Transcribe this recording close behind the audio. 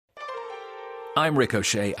I'm Rick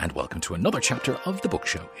O'Shea and welcome to another chapter of The Book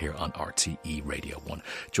Show here on RTE Radio 1.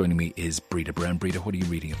 Joining me is Breda Brown. Breda, what are you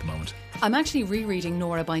reading at the moment? I'm actually rereading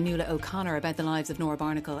Nora by Nuala O'Connor about the lives of Nora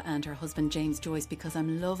Barnacle and her husband James Joyce because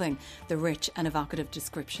I'm loving the rich and evocative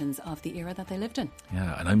descriptions of the era that they lived in.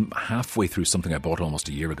 Yeah, and I'm halfway through something I bought almost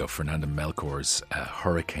a year ago, Fernanda Melchor's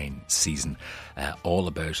Hurricane season, all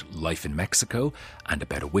about life in Mexico and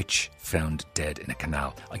about a witch found dead in a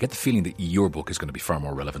canal. I get the feeling that your book is going to be far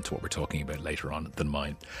more relevant to what we're talking about later on than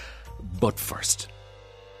mine. But first,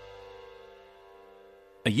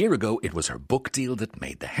 a year ago, it was her book deal that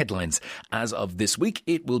made the headlines. As of this week,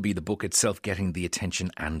 it will be the book itself getting the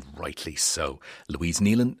attention, and rightly so. Louise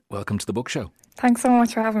Nealon, welcome to The Book Show. Thanks so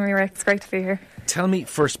much for having me, Rick. It's great to be here. Tell me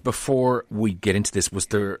first, before we get into this, was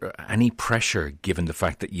there any pressure given the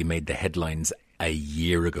fact that you made the headlines a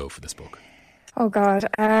year ago for this book? Oh, God.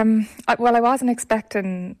 I wasn't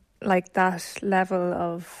expecting like that level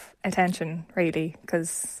of attention, really,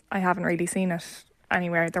 because I haven't really seen it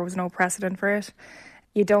anywhere. There was no precedent for it.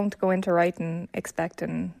 You don't go into writing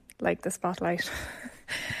expecting like the spotlight.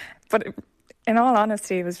 But in all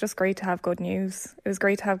honesty, it was just great to have good news. It was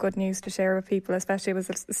great to have good news to share with people, especially it was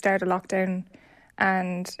the start of lockdown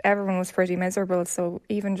and everyone was pretty miserable. So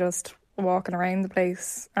even just walking around the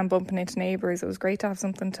place and bumping into neighbours, it was great to have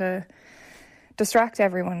something to distract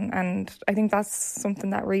everyone. And I think that's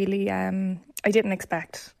something that really I didn't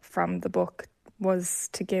expect from the book, was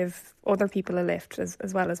to give other people a lift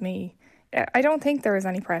as well as me. I don't think there was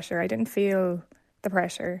any pressure. I didn't feel the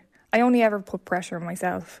pressure. I only ever put pressure on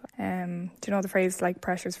myself. Do you know the phrase like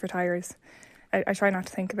pressure's for tyres? I try not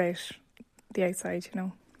to think about the outside, you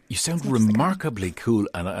know. You sound remarkably cool,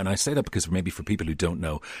 and I say that because maybe for people who don't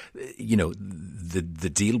know, you know, the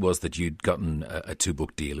deal was that you'd gotten a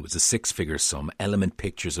 2-book deal. It was a 6-figure sum. Element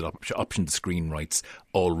Pictures had optioned the screen rights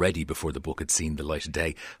already before the book had seen the light of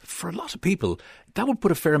day. For a lot of people, that would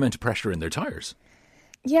put a fair amount of pressure in their tyres.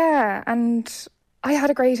 Yeah, and I had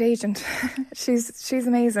a great agent. She's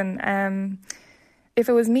amazing. If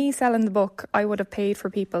it was me selling the book, I would have paid for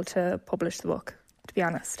people to publish the book, to be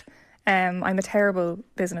honest. I'm a terrible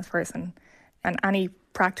business person, and any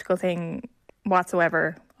practical thing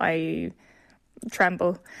whatsoever, I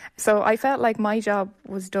tremble. So I felt like my job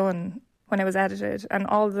was done when it was edited, and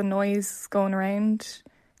all the noise going around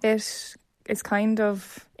it is kind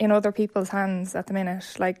of in other people's hands at the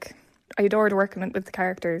minute. Like, I adored working with the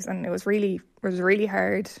characters, and it was really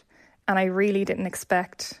hard, and I really didn't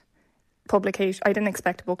expect publication. I didn't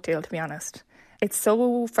expect a book deal, to be honest. It's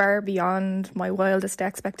so far beyond my wildest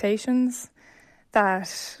expectations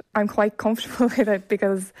that I'm quite comfortable with it,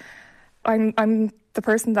 because I'm the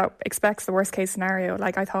person that expects the worst case scenario.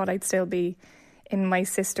 Like, I thought I'd still be in my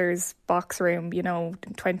sister's box room, you know,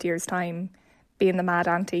 in 20 years' time, being the mad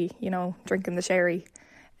auntie, you know, drinking the sherry.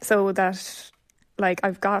 So that, like,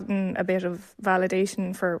 I've gotten a bit of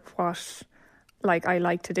validation for what, like, I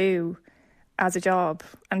like to do as a job,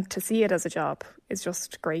 and to see it as a job is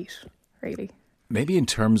just great, really. Maybe in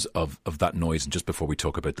terms of that noise, and just before we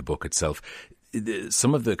talk about the book itself,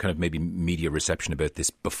 some of the kind of maybe media reception about this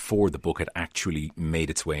before the book had actually made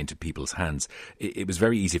its way into people's hands, it was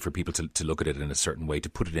very easy for people to look at it in a certain way, to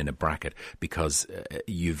put it in a bracket, because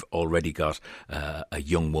you've already got a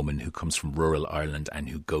young woman who comes from rural Ireland and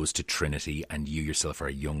who goes to Trinity, and you yourself are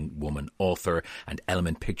a young woman author, and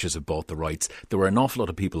Element Pictures have bought the rights. There were an awful lot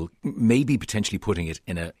of people maybe potentially putting it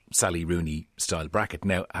in a Sally Rooney style bracket.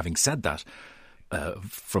 Now, having said that,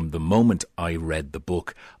 from the moment I read the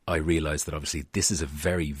book, I realised that obviously this is a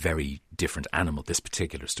very, very different animal, this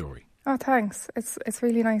particular story. Oh, thanks. It's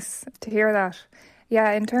really nice to hear that.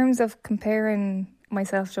 Yeah, in terms of comparing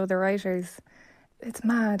myself to other writers, it's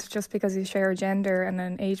mad just because you share a gender and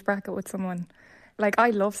an age bracket with someone. Like, I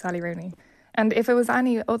love Sally Rooney. And if it was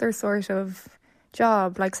any other sort of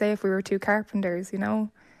job, like say if we were two carpenters, you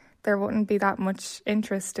know, there wouldn't be that much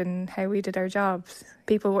interest in how we did our jobs.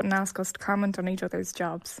 People wouldn't ask us to comment on each other's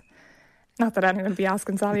jobs. Not that anyone would be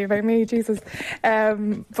asking Sally about me, Jesus.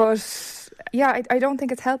 But yeah, I don't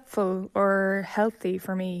think it's helpful or healthy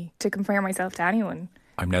for me to compare myself to anyone.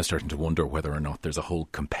 I'm now starting to wonder whether or not there's a whole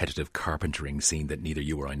competitive carpentering scene that neither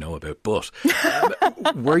you or I know about. But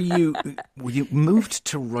were you moved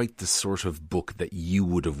to write the sort of book that you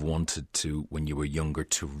would have wanted to, when you were younger,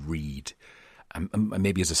 to read?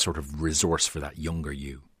 Maybe as a sort of resource for that younger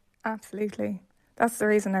you? Absolutely. That's the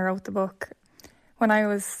reason I wrote the book. When I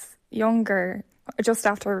was younger, just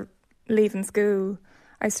after leaving school,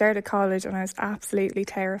 I started college and I was absolutely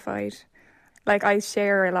terrified. Like, I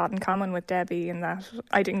share a lot in common with Debbie in that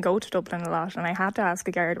I didn't go to Dublin a lot, and I had to ask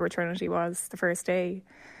a guard where Trinity was the first day.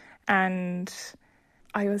 And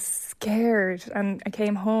I was scared, and I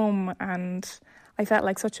came home and I felt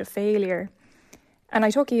like such a failure. And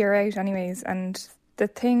I took a year out anyways, and the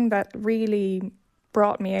thing that really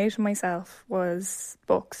brought me out of myself was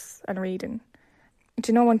books and reading.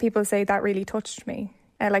 Do you know when people say that really touched me?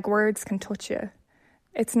 Like words can touch you.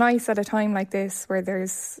 It's nice at a time like this where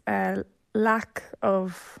there's a lack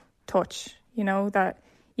of touch, you know, that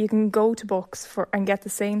you can go to books and get the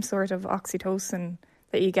same sort of oxytocin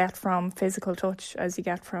that you get from physical touch as you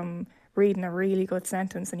get from reading a really good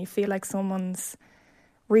sentence, and you feel like someone's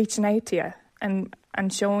reaching out to you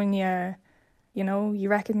and showing you, you know, you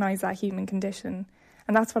recognise that human condition.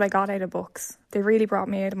 And that's what I got out of books. They really brought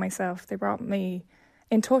me out of myself. They brought me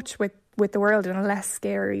in touch with the world in a less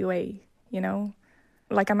scary way, you know.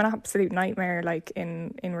 Like, I'm an absolute nightmare, like,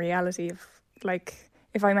 in reality.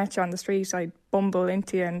 If I met you on the street, I'd bumble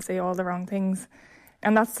into you and say all the wrong things.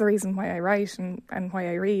 And that's the reason why I write and why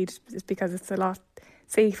I read, is because it's a lot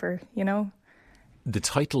safer, you know. The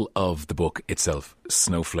title of the book itself,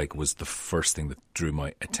 Snowflake, was the first thing that drew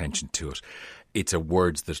my attention to it. It's a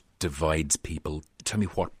word that divides people. Tell me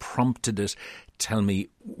what prompted it. Tell me,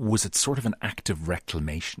 was it sort of an act of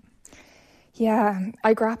reclamation? Yeah,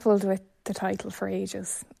 I grappled with the title for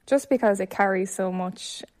ages, just because it carries so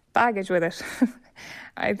much baggage with it.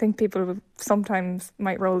 I think people sometimes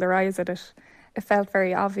might roll their eyes at it. It felt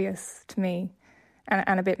very obvious to me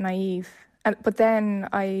and a bit naive. But then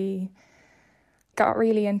I got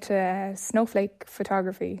really into snowflake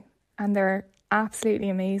photography, and they're absolutely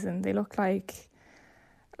amazing. They look like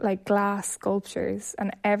glass sculptures,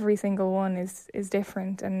 and every single one is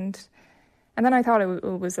different. And then I thought it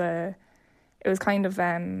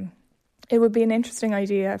would be an interesting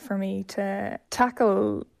idea for me to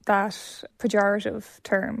tackle that pejorative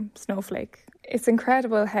term, snowflake. It's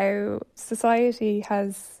incredible how society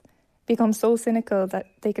has become so cynical that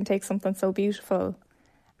they can take something so beautiful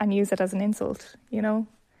and use it as an insult, you know?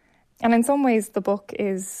 And in some ways, the book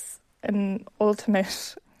is an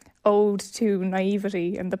ultimate ode to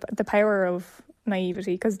naivety and the power of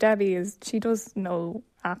naivety, because Debbie she does know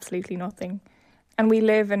absolutely nothing. And we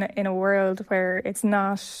live in a world where it's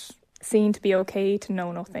not seen to be okay to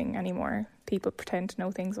know nothing anymore. People pretend to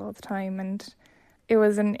know things all the time, and it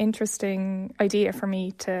was an interesting idea for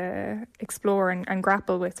me to explore and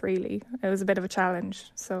grapple with, really. It was a bit of a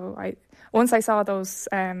challenge. So once I saw those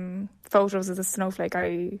photos of the snowflake,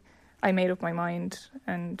 I made up my mind,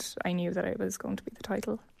 and I knew that it was going to be the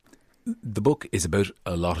title. The book is about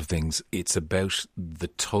a lot of things. It's about the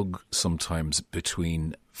tug sometimes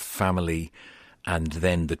between family and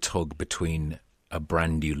then the tug between a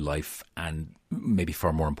brand new life, and maybe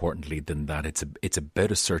far more importantly than that, it's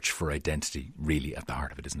about a search for identity, really, at the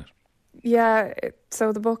heart of it, isn't it? Yeah,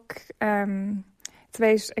 so the book, it's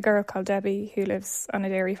about a girl called Debbie who lives on a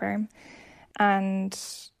dairy farm, and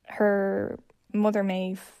her mother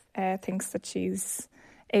Maeve thinks that she's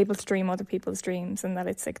able to dream other people's dreams, and that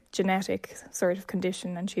it's a genetic sort of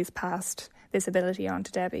condition, and she's passed this ability on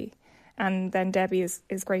to Debbie. And then Debbie is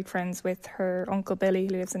great friends with her uncle Billy,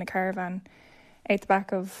 who lives in a caravan out the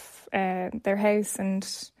back of their house,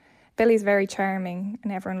 and Billy's very charming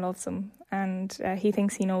and everyone loves him, and he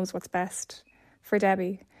thinks he knows what's best for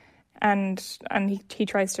Debbie, and he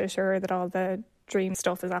tries to assure her that all the dream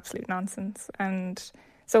stuff is absolute nonsense. And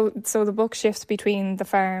so the book shifts between the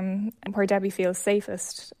farm, where Debbie feels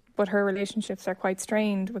safest, but her relationships are quite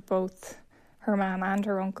strained with both her mum and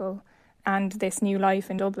her uncle, and this new life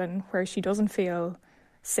in Dublin where she doesn't feel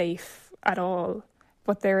safe at all.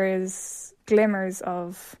 But there is glimmers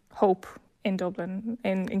of hope in Dublin,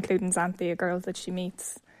 including Xanthi, a girl that she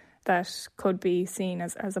meets, that could be seen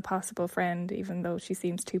as a possible friend, even though she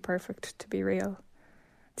seems too perfect to be real.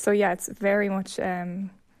 So yeah, it's very much a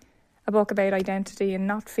book about identity and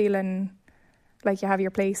not feeling like you have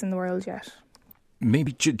your place in the world yet.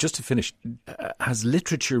 Maybe just to finish, has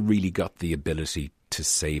literature really got the ability to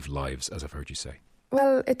save lives, as I've heard you say?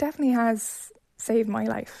 Well, it definitely has saved my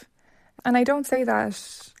life. And I don't say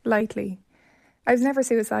that lightly. I was never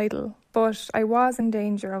suicidal, but I was in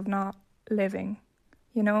danger of not living,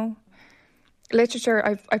 you know?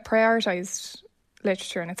 Literature, I prioritised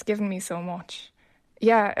literature, and it's given me so much.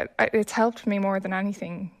 Yeah, it's helped me more than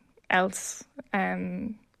anything else,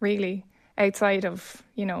 really, outside of,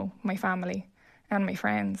 you know, my family and my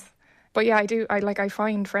friends. But yeah, I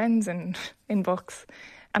find friends in books,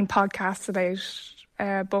 and podcasts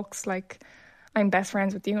about books. Like, I'm best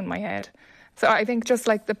friends with you in my head. So I think just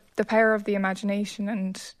like the power of the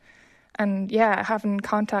imagination and yeah, having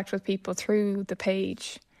contact with people through the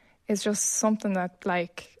page is just something that,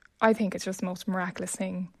 like, I think it's just the most miraculous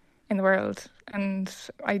thing in the world. And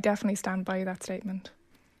I definitely stand by that statement.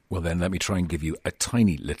 Well, then let me try and give you a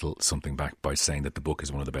tiny little something back by saying that the book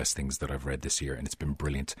is one of the best things that I've read this year, and it's been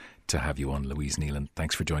brilliant to have you on, Louise Nealon.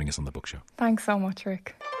 Thanks for joining us on The Book Show. Thanks so much,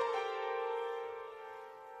 Rick.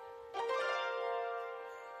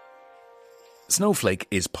 Snowflake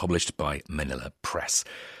is published by Manila Press.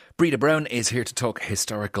 Breda Brown is here to talk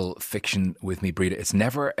historical fiction with me. Breda, it's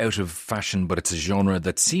never out of fashion, but it's a genre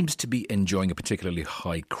that seems to be enjoying a particularly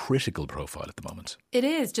high critical profile at the moment. It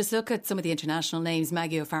is. Just look at some of the international names.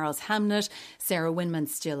 Maggie O'Farrell's Hamnet, Sarah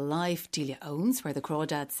Winman's Still Life, Delia Owens, Where the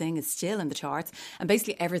Crawdads Sing, is still in the charts, and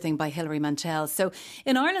basically everything by Hilary Mantel. So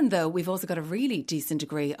in Ireland, though, we've also got a really decent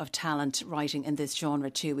degree of talent writing in this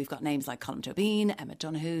genre too. We've got names like Colm Tobin, Emma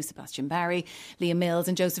Donoghue, Sebastian Barry, Leah Mills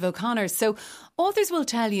and Joseph O'Connor. So authors will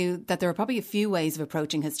tell you that there are probably a few ways of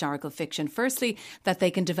approaching historical fiction. Firstly, that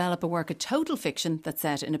they can develop a work of total fiction that's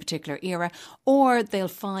set in a particular era, or they'll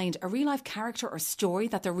find a real life character or story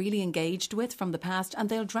that they're really engaged with from the past and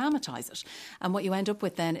they'll dramatise it. And what you end up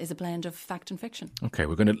with then is a blend of fact and fiction. OK,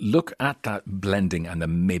 we're going to look at that blending and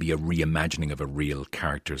then maybe a reimagining of a real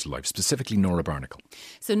character's life, specifically Nora Barnacle.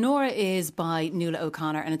 So Nora is by Nuala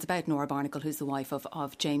O'Connor, and it's about Nora Barnacle, who's the wife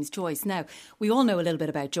of James Joyce. Now, we all know a little bit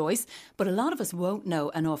about Joyce, but a lot of us won't know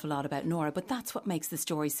an awful lot about Nora, but that's what makes the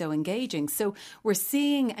story so engaging. So we're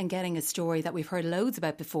seeing and getting a story that we've heard loads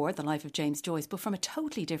about before, the life of James Joyce, but from a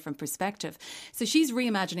totally different perspective. So she's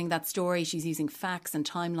reimagining that story. She's using facts and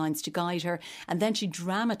timelines to guide her, and then she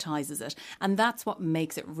dramatises it. And that's what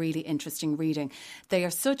makes it really interesting reading. They are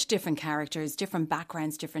such different characters, different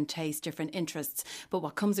backgrounds, different tastes, different interests, but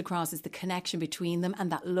what comes across is the connection between them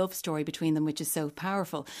and that love story between them, which is so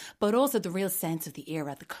powerful. But also the real sense of the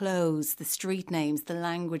era, the clothes, the street names, the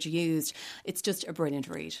language used. It's just a brilliant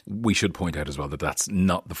read. We should point out as well that that's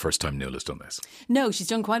not the first time Nuala's done this. No, she's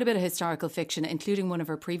done quite a bit of historical fiction, including one of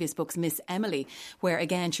her previous books, Miss Emily, where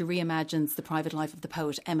again she reimagines the private life of the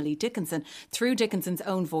poet Emily Dickinson through Dickinson's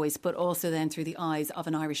own voice, but also then through the eyes of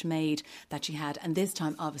an Irish maid that she had, and this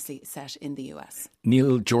time obviously set in the US.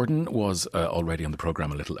 Neil Jordan was already on the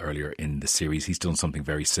programme a little earlier in the series. He's done something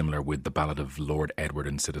very similar with The Ballad of Lord Edward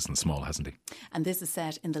and Citizen Small, hasn't he? And this is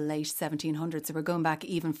set in the late 1700s, so we're going back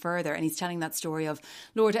even further, and he's telling that story of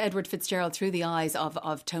Lord Edward Fitzgerald through the eyes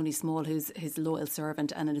of Tony Small, who's his loyal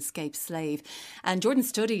servant and an escaped slave. And Jordan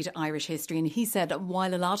studied Irish history, and he said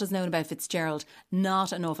while a lot is known about Fitzgerald,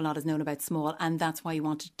 not an awful lot is known about Small, and that's why he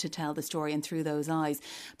wanted to tell the story and through those eyes.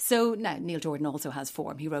 So now Neil Jordan also has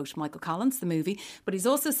form. He wrote Michael Collins, the movie, but he's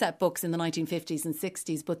also set books in the 1950s and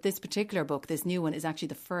 60s, but this particular book, this new one, is actually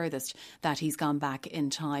the furthest that he's gone back in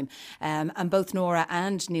time. And both Nora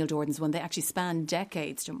and Neil Jordan's one, they actually span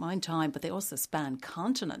decades, don't mind time, but they also span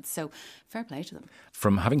continents. So fair play to them.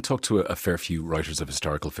 From having talked to a fair few writers of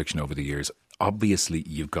historical fiction over the years, obviously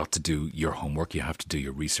you've got to do your homework, you have to do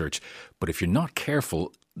your research, but if you're not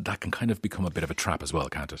careful, that can kind of become a bit of a trap as well,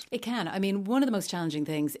 can't it? It can. I mean, one of the most challenging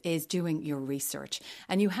things is doing your research.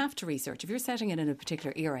 And you have to research. If you're setting it in a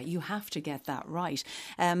particular era, you have to get that right.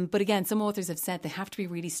 But again, some authors have said they have to be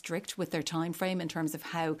really strict with their time frame in terms of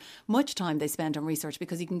how much time they spend on research,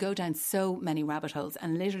 because you can go down so many rabbit holes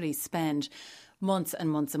and literally spend months and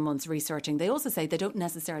months and months researching. They also say they don't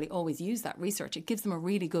necessarily always use that research. It gives them a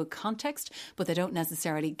really good context, but they don't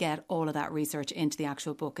necessarily get all of that research into the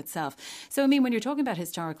actual book itself. So, I mean, when you're talking about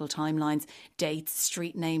historical timelines, dates,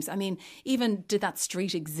 street names, I mean, even did that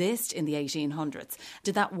street exist in the 1800s?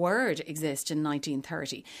 Did that word exist in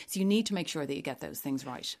 1930? So you need to make sure that you get those things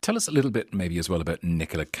right. Tell us a little bit maybe as well about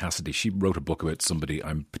Nicola Cassidy. She wrote a book about somebody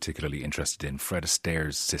I'm particularly interested in, Fred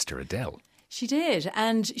Astaire's sister Adele. She did,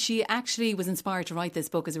 and she actually was inspired to write this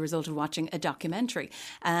book as a result of watching a documentary.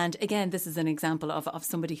 And again, this is an example of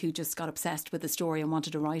somebody who just got obsessed with the story and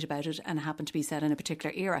wanted to write about it, and happened to be set in a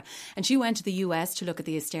particular era. And she went to the US to look at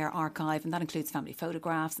the Astaire archive, and that includes family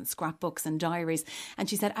photographs and scrapbooks and diaries. And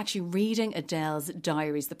she said actually reading Adele's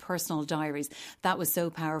diaries, the personal diaries, that was so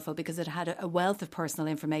powerful because it had a wealth of personal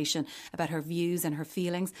information about her views and her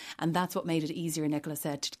feelings. And that's what made it easier, Nicola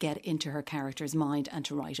said, to get into her character's mind and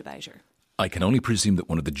to write about her. I can only presume that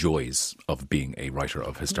one of the joys of being a writer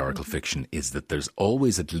of historical fiction is that there's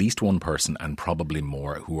always at least one person, and probably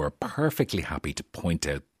more, who are perfectly happy to point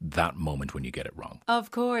out that moment when you get it wrong. Of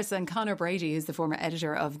course, and Conor Brady, who's the former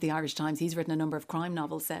editor of the Irish Times, he's written a number of crime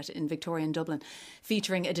novels set in Victorian Dublin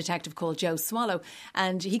featuring a detective called Joe Swallow,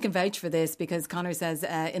 and he can vouch for this because Conor says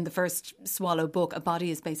in the first Swallow book, a body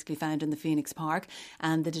is basically found in the Phoenix Park,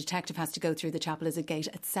 and the detective has to go through the Chapel Gate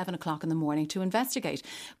at 7 o'clock in the morning to investigate.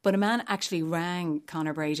 But a man actually actually rang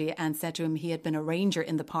Conor Brady and said to him he had been a ranger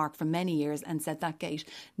in the park for many years and said that gate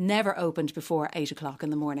never opened before 8 o'clock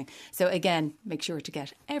in the morning. So again, make sure to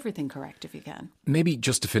get everything correct if you can. Maybe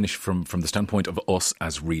just to finish from the standpoint of us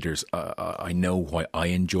as readers, I know why I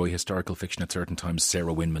enjoy historical fiction at certain times.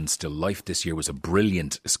 Sarah Winman's Still Life this year was a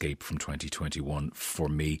brilliant escape from 2021 for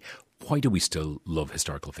me. Why do we still love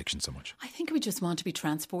historical fiction so much? I think we just want to be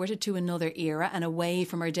transported to another era and away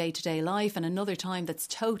from our day-to-day life and another time that's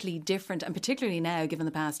totally different. And particularly now, given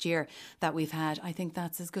the past year that we've had, I think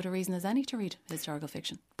that's as good a reason as any to read historical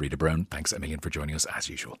fiction. Breda Brown, thanks a million for joining us as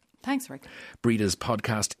usual. Thanks, Rick. Breda's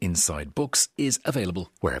podcast Inside Books is available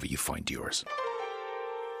wherever you find yours.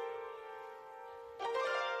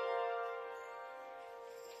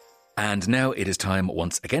 And now it is time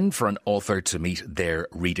once again for an author to meet their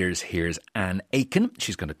readers. Here's Anne Aiken.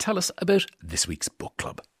 She's going to tell us about this week's book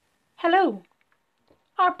club. Hello.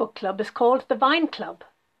 Our book club is called the Vine Club,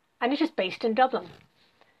 and it is based in Dublin.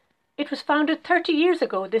 It was founded 30 years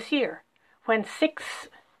ago this year, when 6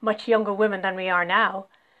 much younger women than we are now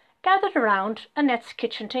gathered around Annette's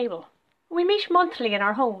kitchen table. We meet monthly in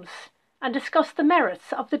our homes and discuss the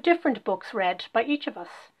merits of the different books read by each of us.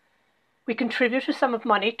 We contribute a sum of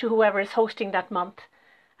money to whoever is hosting that month,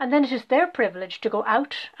 and then it is their privilege to go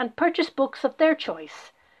out and purchase books of their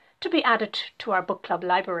choice to be added to our book club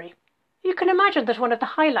library. You can imagine that one of the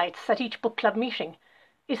highlights at each book club meeting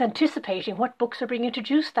is anticipating what books are being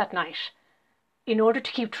introduced that night. In order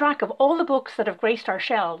to keep track of all the books that have graced our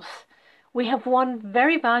shelves, we have one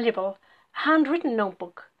very valuable handwritten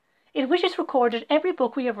notebook in which is recorded every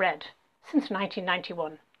book we have read since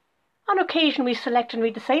 1991. On occasion we select and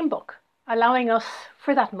read the same book, allowing us,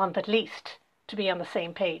 for that month at least, to be on the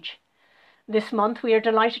same page. This month we are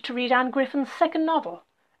delighted to read Anne Griffin's second novel,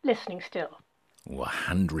 Listening Still. Oh, a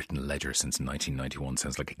handwritten ledger since 1991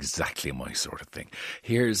 sounds like exactly my sort of thing.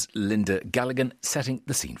 Here's Linda Galligan setting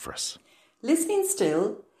the scene for us. Listening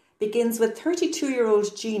Still begins with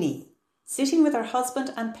 32-year-old Jeannie sitting with her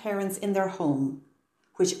husband and parents in their home,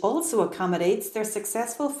 which also accommodates their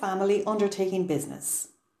successful family undertaking business.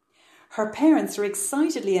 Her parents are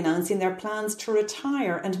excitedly announcing their plans to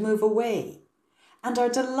retire and move away, and are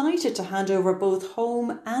delighted to hand over both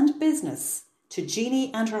home and business to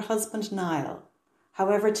Jeannie and her husband Niall.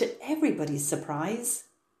 However, to everybody's surprise,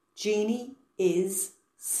 Jeannie is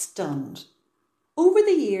stunned. Over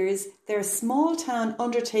the years, their small-town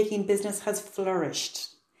undertaking business has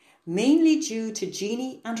flourished, mainly due to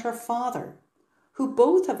Jeannie and her father, who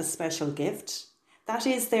both have a special gift. That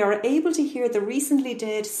is, they are able to hear the recently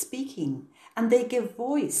dead speaking, and they give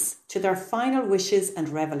voice to their final wishes and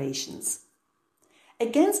revelations.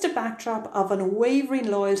 Against a backdrop of unwavering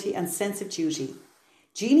loyalty and sense of duty,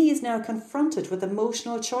 Jeannie is now confronted with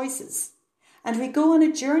emotional choices, and we go on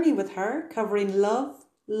a journey with her covering love,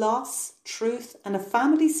 loss, truth, and a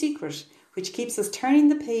family secret which keeps us turning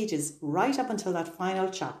the pages right up until that final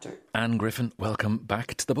chapter. Anne Griffin, welcome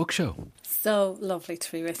back to the book show. So lovely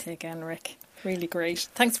to be with you again, Rick. Really great.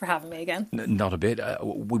 Thanks for having me again. Not a bit.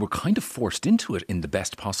 We were kind of forced into it in the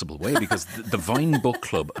best possible way because the Vine Book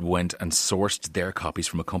Club went and sourced their copies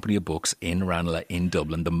from a company of books in Ranelagh in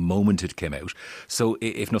Dublin the moment it came out. So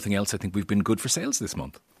if nothing else, I think we've been good for sales this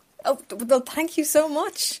month. Oh, well, thank you so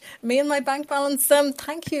much. Me and my bank balance,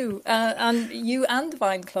 thank you. And you and the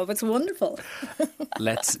Vine Club. It's wonderful.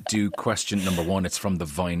 Let's do question number 1. It's from the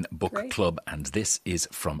Vine Book Great. Club, and this is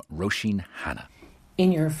from Roisin Hannah.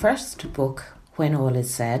 In your first book, When All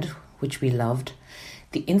Is Said, which we loved,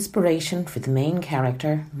 the inspiration for the main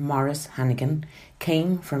character, Maurice Hannigan,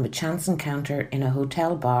 came from a chance encounter in a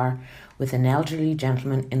hotel bar with an elderly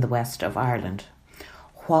gentleman in the west of Ireland.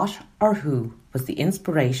 What or who was the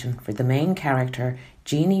inspiration for the main character,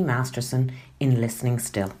 Jeannie Masterson, in Listening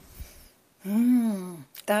Still?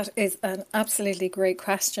 That is an absolutely great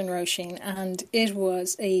question, Roisin, and it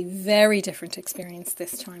was a very different experience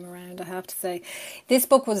this time around, I have to say. This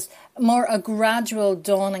book was more a gradual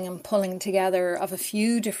dawning and pulling together of a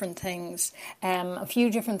few different things, a few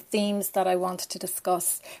different themes that I wanted to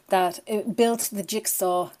discuss that built the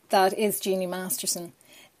jigsaw that is Jeannie Masterson.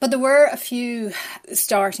 But there were a few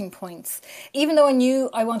starting points. Even though I knew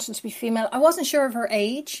I wanted to be female, I wasn't sure of her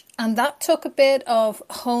age. And that took a bit of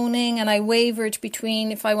honing, and I wavered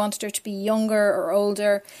between if I wanted her to be younger or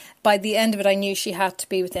older. By the end of it, I knew she had to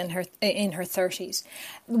be in her 30s.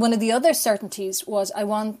 One of the other certainties was I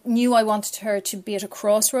wanted her to be at a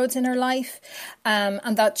crossroads in her life,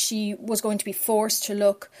 and that she was going to be forced to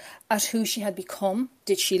look at who she had become.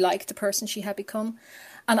 Did she like the person she had become?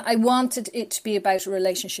 And I wanted it to be about a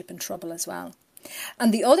relationship in trouble as well.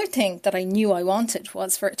 And the other thing that I knew I wanted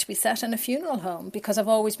was for it to be set in a funeral home, because I've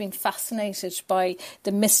always been fascinated by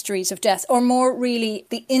the mysteries of death, or more really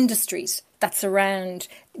the industries that surround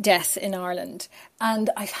death in Ireland. And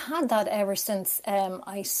I've had that ever since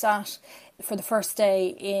I sat for the first day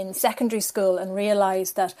in secondary school and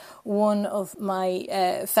realised that one of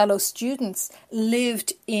my fellow students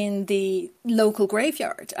lived in the local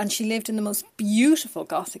graveyard, and she lived in the most beautiful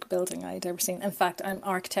Gothic building I'd ever seen. In fact, I'm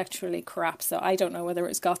architecturally crap, so I don't know whether it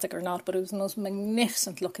was Gothic or not, but it was the most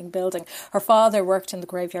magnificent looking building. Her father worked in the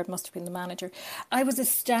graveyard, must have been the manager. I was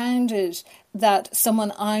astounded that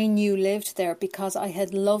someone I knew lived there, because I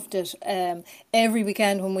had loved it. Every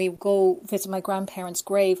weekend when we go visit my grandparents'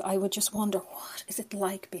 grave, I would just wonder, what is it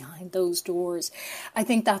like behind those doors? I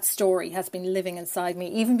think that story has been living inside me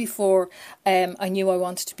even before I knew I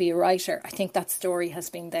wanted to be a writer. I think that story has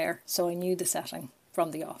been there, so I knew the setting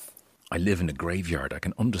from the off. I live in a graveyard. I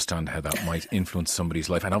can understand how that might influence somebody's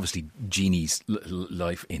life, and obviously Jeannie's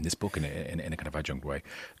life in this book in a kind of adjunct way.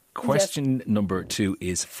 Question number 2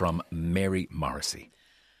 is from Mary Morrissey.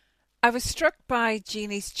 I was struck by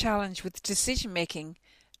Jeannie's challenge with decision-making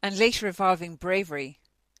and later evolving bravery.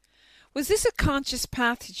 Was this a conscious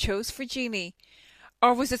path you chose for Jeannie,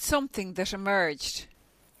 or was it something that emerged?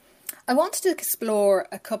 I wanted to explore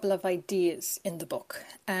a couple of ideas in the book.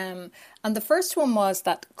 And the first one was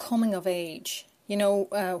that coming of age. You know,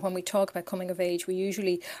 when we talk about coming of age, we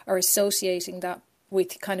usually are associating that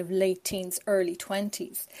with kind of late teens, early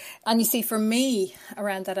 20s. And you see, for me,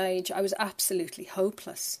 around that age, I was absolutely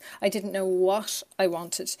hopeless. I didn't know what I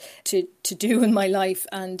wanted to do in my life.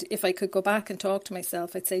 And if I could go back and talk to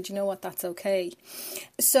myself, I'd say, do you know what, that's okay.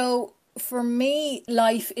 So for me,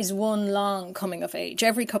 life is one long coming of age.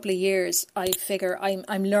 Every couple of years, I figure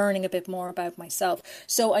I'm learning a bit more about myself.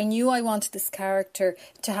 So I knew I wanted this character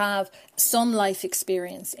to have some life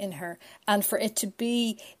experience in her, and for it to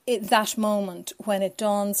be that moment when it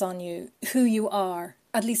dawns on you who you are,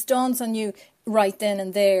 at least dawns on you right then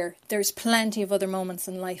and there. There's plenty of other moments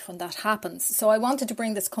in life when that happens. So I wanted to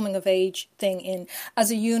bring this coming of age thing in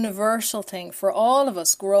as a universal thing for all of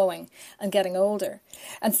us growing and getting older.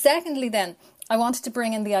 And secondly then, I wanted to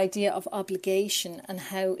bring in the idea of obligation and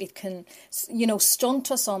how it can, you know,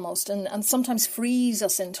 stunt us almost and sometimes freeze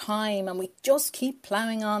us in time, and we just keep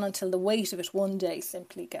ploughing on until the weight of it one day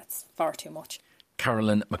simply gets far too much.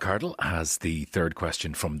 Carolyn McCardle has the third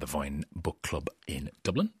question from the Vine Book Club in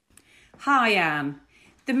Dublin. Hi, Anne.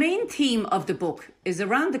 The main theme of the book is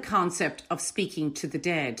around the concept of speaking to the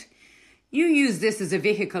dead. You use this as a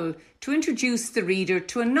vehicle to introduce the reader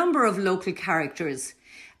to a number of local characters,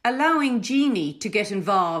 allowing Jeannie to get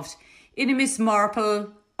involved in a Miss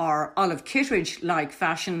Marple or Olive Kitteridge-like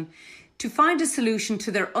fashion to find a solution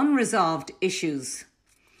to their unresolved issues.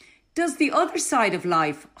 Does the other side of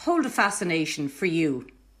life hold a fascination for you?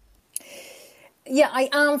 Yeah, I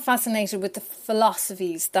am fascinated with the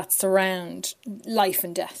philosophies that surround life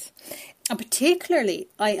and death. And particularly,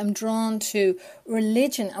 I am drawn to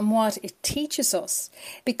religion and what it teaches us,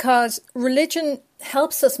 because religion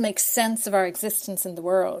helps us make sense of our existence in the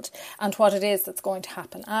world and what it is that's going to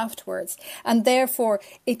happen afterwards. And therefore,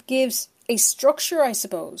 it gives a structure, I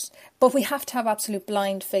suppose, but we have to have absolute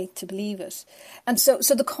blind faith to believe it. And so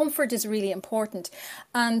the comfort is really important.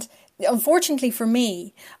 And unfortunately for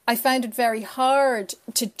me, I found it very hard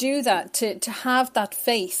to do that, to have that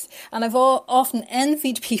faith. And I've often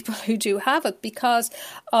envied people who do have it because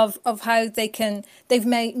of how they've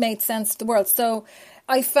made sense of the world. So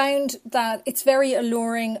I found that it's very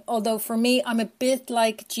alluring, although for me, I'm a bit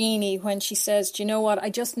like Jeannie when she says, do you know what, I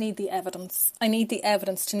just need the evidence. I need the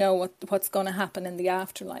evidence to know what's going to happen in the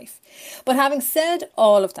afterlife. But having said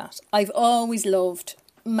all of that, I've always loved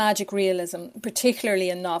magic realism, particularly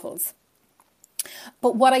in novels.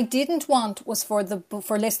 But what I didn't want was for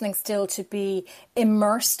listening still to be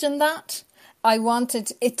immersed in that. I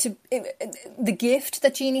wanted the gift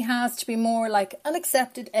that Jeannie has to be more like an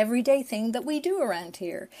accepted everyday thing that we do around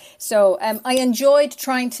here. So I enjoyed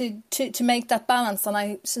trying to make that balance, and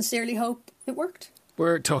I sincerely hope it worked.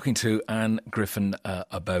 We're talking to Anne Griffin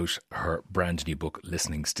about her brand new book,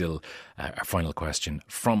 Listening Still. Our final question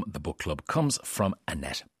from the book club comes from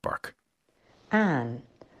Annette Burke. Anne,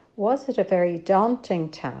 was it a very daunting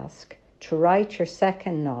task to write your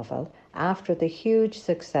second novel after the huge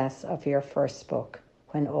success of your first book,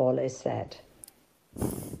 When All Is Said?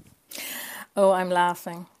 Oh, I'm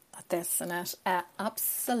laughing at this, Annette.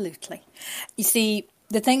 Absolutely. You see,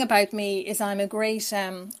 The thing about me is I'm a great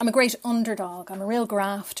underdog. I'm a real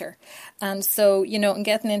grafter. And so, you know, in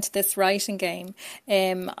getting into this writing game,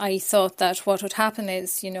 I thought that what would happen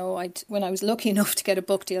is, you know, when I was lucky enough to get a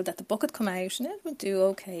book deal, that the book would come out and it would do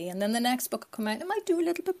okay. And then the next book would come out and it might do a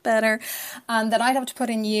little bit better. And that I'd have to put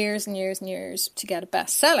in years and years and years to get a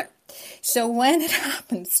bestseller. So when it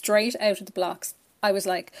happened straight out of the blocks, I was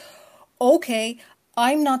like, okay,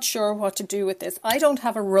 I'm not sure what to do with this. I don't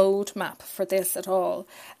have a roadmap for this at all.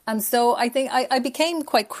 And so I think I became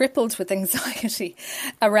quite crippled with anxiety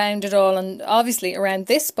around it all, and obviously around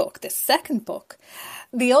this book, this second book.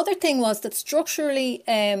 The other thing was that structurally,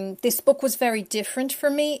 this book was very different for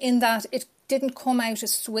me in that it didn't come out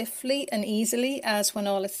as swiftly and easily as When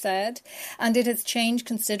All Is Said, and it has changed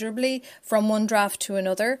considerably from one draft to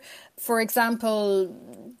another. For example,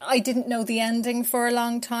 I didn't know the ending for a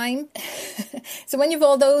long time. So when you've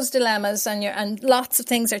all those dilemmas and lots of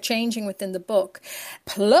things are changing within the book,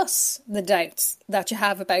 plus the doubts that you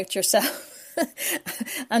have about yourself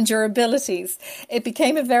and your abilities, it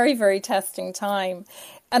became a very, very testing time.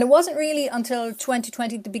 And it wasn't really until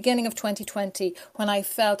 2020, the beginning of 2020, when I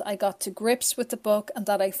felt I got to grips with the book and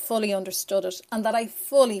that I fully understood it and that I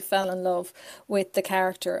fully fell in love with the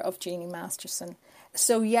character of Jeannie Masterson.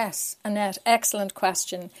 So yes, Annette, excellent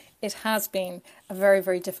question. It has been a very,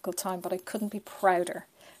 very difficult time, but I couldn't be prouder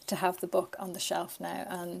to have the book on the shelf now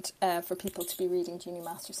and for people to be reading Jeannie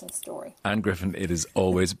Masterson's story. Anne Griffin, it is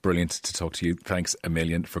always brilliant to talk to you. Thanks a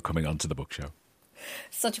million for coming on to the book show.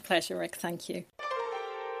 Such a pleasure, Rick. Thank you.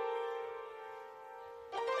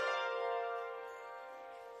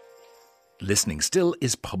 Listening Still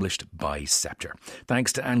is published by Sceptre.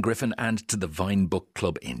 Thanks to Anne Griffin and to the Vine Book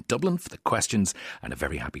Club in Dublin for the questions, and a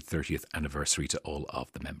very happy 30th anniversary to all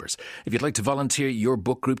of the members. If you'd like to volunteer your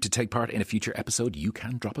book group to take part in a future episode, you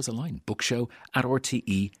can drop us a line,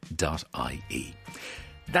 bookshow@rte.ie.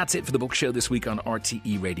 That's it for the book show this week on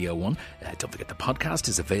RTE Radio 1. Don't forget the podcast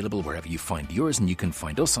is available wherever you find yours, and you can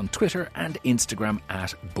find us on Twitter and Instagram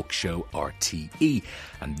at BookshowRTE.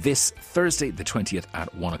 And this Thursday, the 20th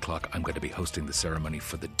at 1 o'clock, I'm going to be hosting the ceremony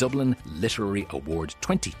for the Dublin Literary Award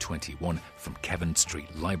 2021 from Kevin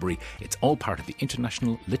Street Library. It's all part of the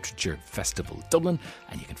International Literature Festival Dublin,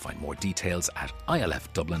 and you can find more details at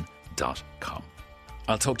ilfdublin.com.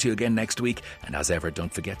 I'll talk to you again next week, and as ever,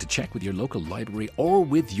 don't forget to check with your local library or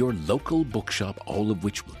with your local bookshop, all of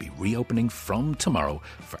which will be reopening from tomorrow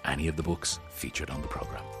for any of the books featured on the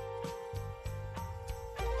programme.